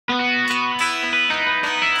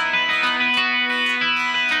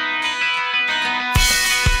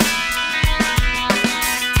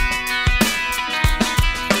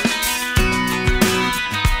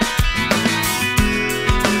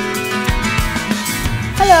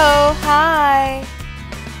Hello, hi.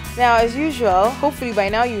 Now, as usual, hopefully by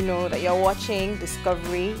now you know that you're watching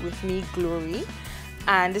Discovery with me, Glory,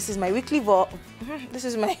 and this is my weekly this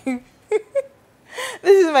is my this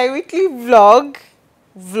is my weekly vlog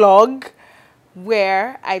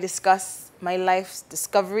where I discuss my life's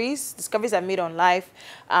discoveries I made on life,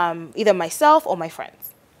 either myself or my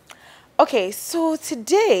friends. Okay, so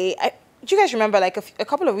today, do you guys remember, like a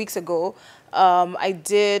couple of weeks ago, I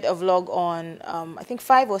did a vlog on, I think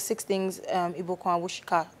 5 or 6 things Igbo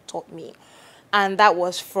Wushika taught me. And that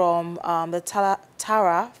was from the Fela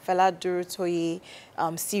Durotoye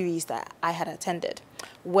series that I had attended.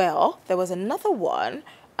 Well, there was another one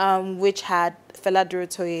which had Fela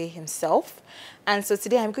Durotoye himself. And so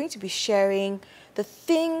today I'm going to be sharing the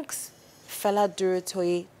things Fela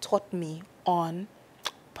Durotoye taught me on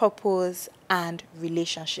purpose and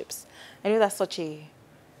relationships. I know that's such a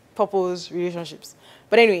purpose, relationships.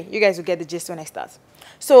 But anyway, you guys will get the gist when I start.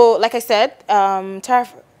 So, like I said, Fela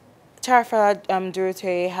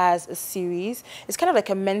Durotoye has a series. It's kind of like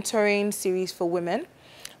a mentoring series for women.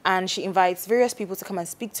 And she invites various people to come and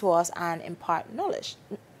speak to us and impart knowledge.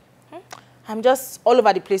 I'm just all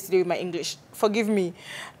over the place today with my English. Forgive me.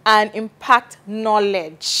 And impact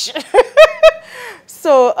knowledge.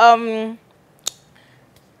 So,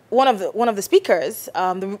 one of the speakers,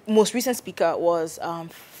 the most recent speaker was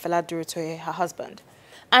Fela Durotoye, her husband.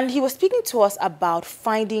 And he was speaking to us about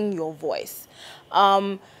finding your voice.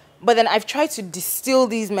 But then I've tried to distill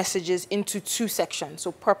these messages into 2 sections,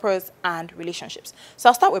 so purpose and relationships. So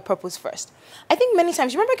I'll start with purpose first. I think many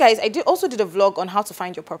times, remember guys, I also did a vlog on how to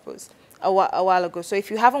find your purpose a while ago. So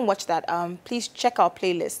if you haven't watched that, please check our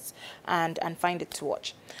playlists and find it to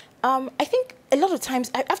watch. I think a lot of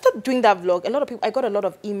times, after doing that vlog, I got a lot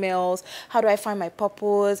of emails, how do I find my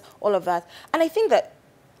purpose, all of that. And I think that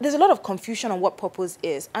there's a lot of confusion on what purpose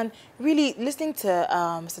is. And really, listening to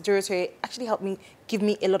Mr. Durotoye actually helped me, give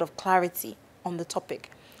me a lot of clarity on the topic.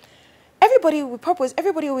 Everybody with purpose,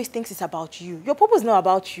 everybody always thinks it's about you. Your purpose is not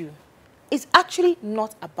about you. It's actually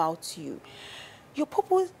not about you. Your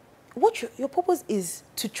purpose, your purpose is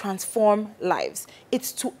to transform lives.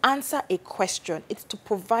 It's to answer a question. It's to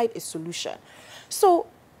provide a solution. So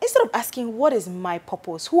instead of asking, what is my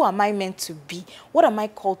purpose? Who am I meant to be? What am I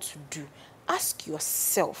called to do? Ask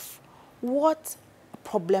yourself, what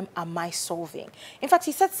problem am I solving? In fact,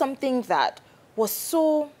 he said something that was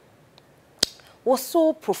so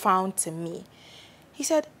profound to me. He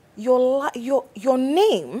said, your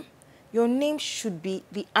name should be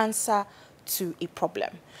the answer to a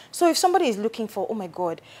problem. So if somebody is looking for, oh my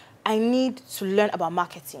God, I need to learn about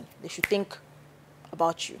marketing, they should think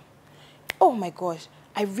about you. Oh my gosh,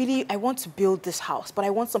 I want to build this house, but I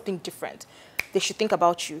want something different. They should think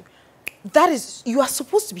about you. That is, you are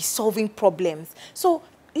supposed to be solving problems. So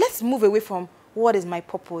let's move away from what is my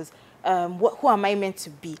purpose, who am I meant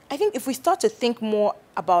to be? I think if we start to think more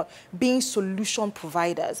about being solution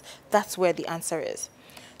providers, that's where the answer is.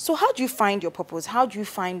 So how do you find your purpose? How do you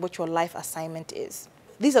find what your life assignment is?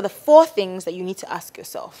 These are the 4 things that you need to ask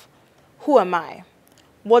yourself. Who am I?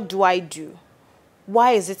 What do I do?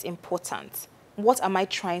 Why is it important? What am I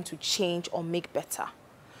trying to change or make better?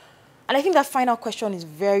 And I think that final question is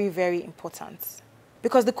very, very important.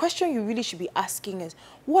 Because the question you really should be asking is,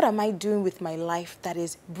 what am I doing with my life that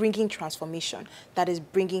is bringing transformation, that is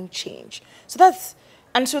bringing change? So that's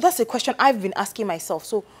a question I've been asking myself.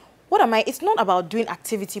 So what am I? It's not about doing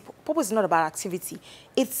activity. Purpose is not about activity.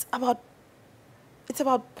 It's about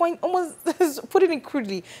almost putting it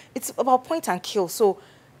crudely, it's about point and kill. So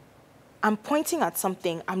I'm pointing at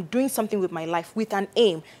something, I'm doing something with my life with an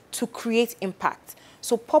aim to create impact.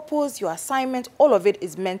 So purpose, your assignment, all of it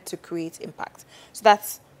is meant to create impact. So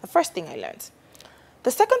that's the first thing I learned.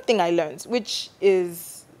 The second thing I learned, which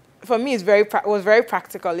is, for me, was very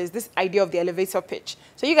practical, is this idea of the elevator pitch.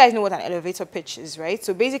 So you guys know what an elevator pitch is, right?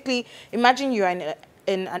 So basically, imagine you're in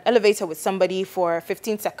an elevator with somebody for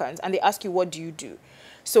 15 seconds, and they ask you, what do you do?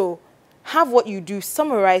 So have what you do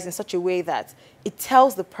summarized in such a way that it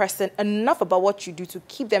tells the person enough about what you do to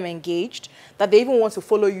keep them engaged, that they even want to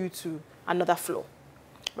follow you to another floor,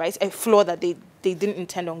 right? A floor that they didn't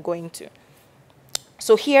intend on going to.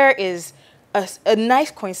 So here is a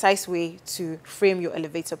nice, concise way to frame your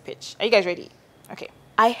elevator pitch. Are you guys ready? Okay.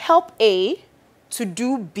 I help A to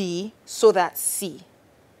do B so that C.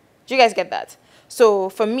 Do you guys get that? So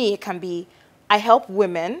for me, it can be, I help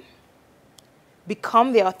women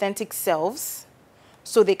become their authentic selves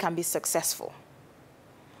so they can be successful.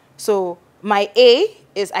 So my A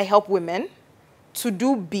is I help women. To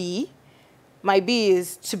do B, my B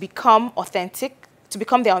is to become authentic, to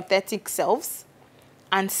become their authentic selves.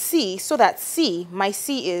 And C, so that C, my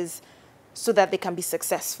C is so that they can be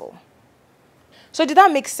successful. So did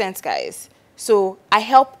that make sense, guys? So I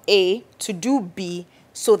help A to do B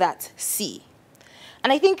so that C.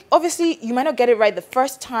 And I think, obviously, you might not get it right the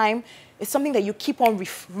first time. It's something that you keep on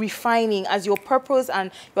refining as your purpose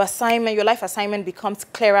and your assignment, your life assignment becomes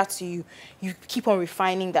clearer to you. You keep on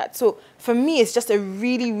refining that. So for me, it's just a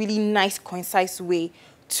really, really nice, concise way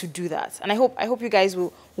to do that. And I hope you guys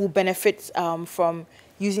will benefit from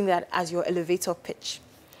using that as your elevator pitch.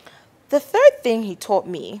 The third thing he taught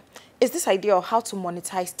me is this idea of how to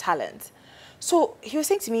monetize talent. So he was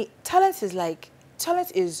saying to me, talent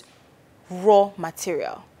is raw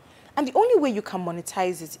material. And the only way you can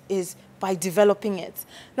monetize it is by developing it.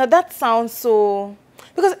 Now that sounds so,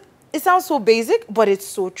 because it sounds so basic, but it's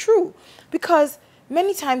so true. Because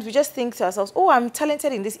many times we just think to ourselves, oh, I'm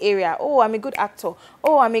talented in this area. Oh, I'm a good actor.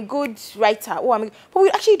 Oh, I'm a good writer. But we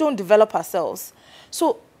actually don't develop ourselves.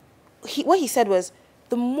 So what he said was,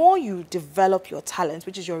 the more you develop your talent,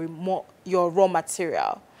 which is your raw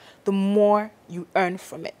material, the more you earn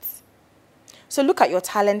from it. So look at your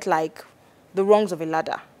talent like the rungs of a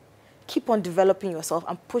ladder. Keep on developing yourself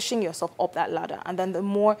and pushing yourself up that ladder, and then the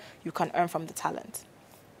more you can earn from the talent.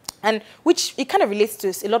 And which it kind of relates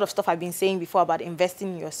to a lot of stuff I've been saying before about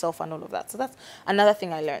investing in yourself and all of that. So that's another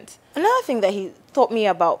thing I learned. Another thing that he taught me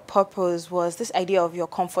about purpose was this idea of your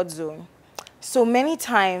comfort zone. So many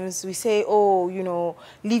times we say, oh, you know,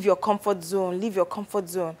 leave your comfort zone, leave your comfort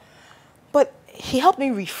zone. But he helped me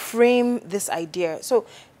reframe this idea. So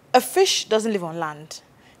a fish doesn't live on land.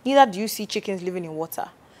 Neither do you see chickens living in water.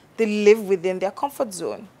 They live within their comfort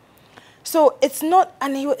zone. So it's not,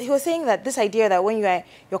 and he was saying that this idea that when you're in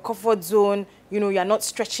your comfort zone, you know, you're not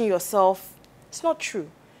stretching yourself, it's not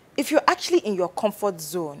true. If you're actually in your comfort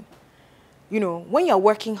zone, you know, when you're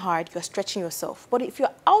working hard, you're stretching yourself. But if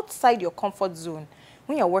you're outside your comfort zone,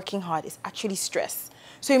 when you're working hard, it's actually stress.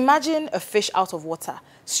 So imagine a fish out of water,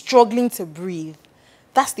 struggling to breathe.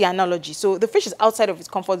 That's the analogy. So the fish is outside of its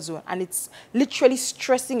comfort zone, and it's literally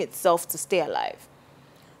stressing itself to stay alive.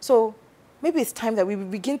 So maybe it's time that we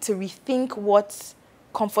begin to rethink what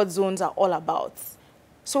comfort zones are all about.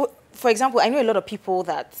 So, for example, I know a lot of people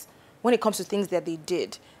that when it comes to things that they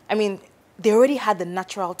did, I mean, they already had the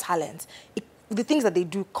natural talent. The things that they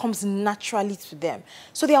do comes naturally to them.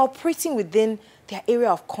 So they are operating within their area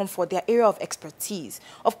of comfort, their area of expertise.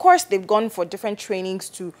 Of course, they've gone for different trainings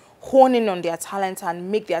to hone in on their talent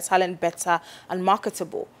and make their talent better and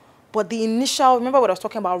marketable. But the initial, remember what I was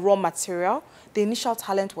talking about, raw material? The initial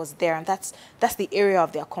talent was there, and that's the area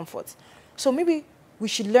of their comfort. So maybe we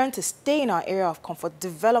should learn to stay in our area of comfort,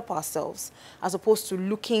 develop ourselves, as opposed to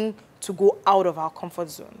looking to go out of our comfort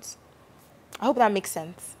zones. I hope that makes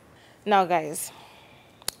sense. Now, guys,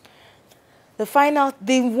 the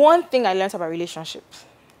one thing I learned about relationships.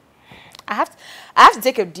 I have to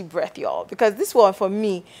take a deep breath, y'all, because this one, for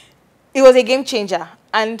me, it was a game changer.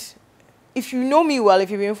 And if you know me well, if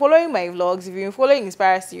you've been following my vlogs, if you've been following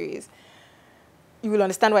Inspire series, you will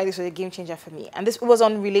understand why this was a game changer for me. And this was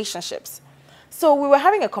on relationships. So we were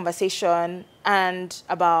having a conversation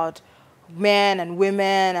about men and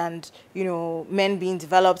women and, you know, men being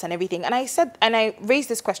developed and everything. And I raised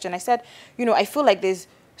this question. I said, you know, I feel like there's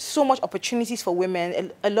so much opportunities for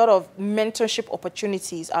women. A lot of mentorship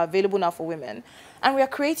opportunities are available now for women. And we are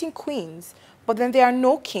creating queens, but then there are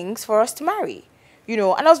no kings for us to marry, you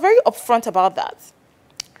know. And I was very upfront about that.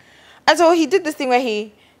 And so he did this thing where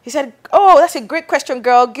he said, oh, that's a great question,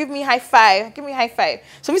 girl. Give me high five. Give me high five.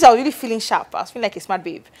 So I was really feeling sharp. I was feeling like a smart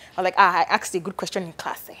babe. I was like, I asked a good question in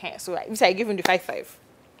class. So I gave him the high five.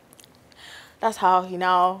 That's how he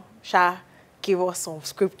now gave us some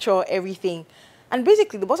scripture, everything. And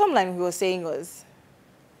basically, the bottom line he was saying was,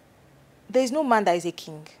 there is no man that is a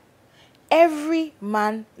king. Every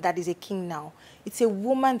man that is a king now, it's a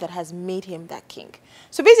woman that has made him that king.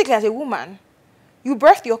 So basically, as a woman, you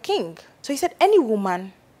birthed your king. So he said, any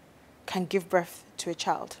woman can give birth to a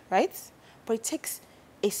child, right? But it takes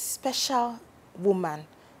a special woman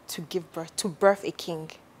to birth a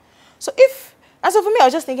king. So for me, I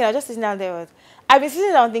was just sitting down there. I've been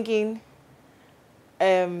sitting down thinking,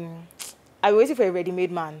 I'm waiting for a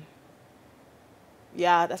ready-made man.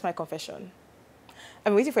 Yeah, that's my confession.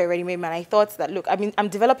 I'm waiting for a ready-made man. I thought that, look, I'm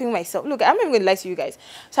developing myself. Look, I'm not even going to lie to you guys.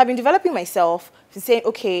 So I've been developing myself, saying,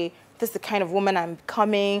 okay, this is the kind of woman I'm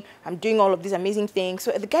becoming. I'm doing all of these amazing things.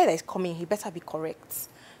 So the guy that is coming, he better be correct.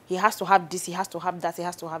 He has to have this, he has to have that, he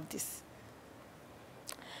has to have this.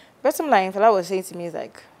 Bottom line, Fela was saying to me is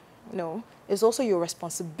like, no, it's also your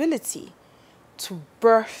responsibility to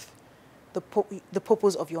birth the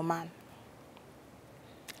purpose of your man.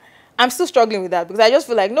 I'm still struggling with that because I just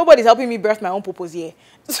feel like nobody's helping me birth my own purpose here.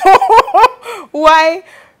 So why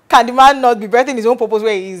can the man not be birthing his own purpose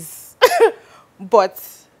where he is? But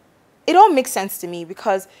it all makes sense to me,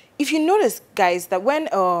 because if you notice, guys, that when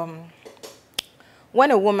a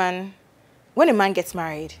man gets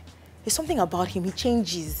married, there's something about him, he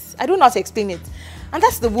changes. I don't know how to explain it. And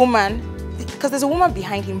that's the woman, because there's a woman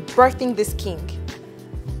behind him birthing this king.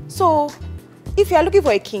 So if you are looking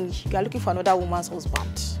for a king, you are looking for another woman's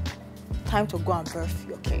husband. Time to go and birth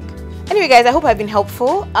your king. Anyway, guys, I hope I've been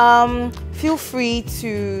helpful. Feel free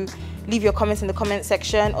to leave your comments in the comment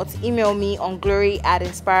section, or to email me on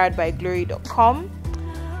glory@inspiredbyglory.com.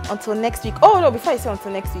 Until next week. Oh no, before I say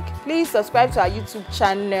until next week, please subscribe to our YouTube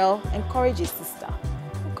channel. Encourage your sister.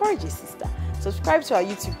 Encourage your sister. Subscribe to our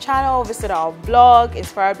YouTube channel. Visit our blog,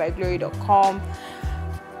 inspiredbyglory.com.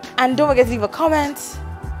 And don't forget to leave a comment.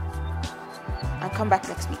 And come back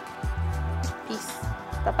next week. Peace.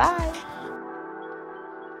 Bye-bye.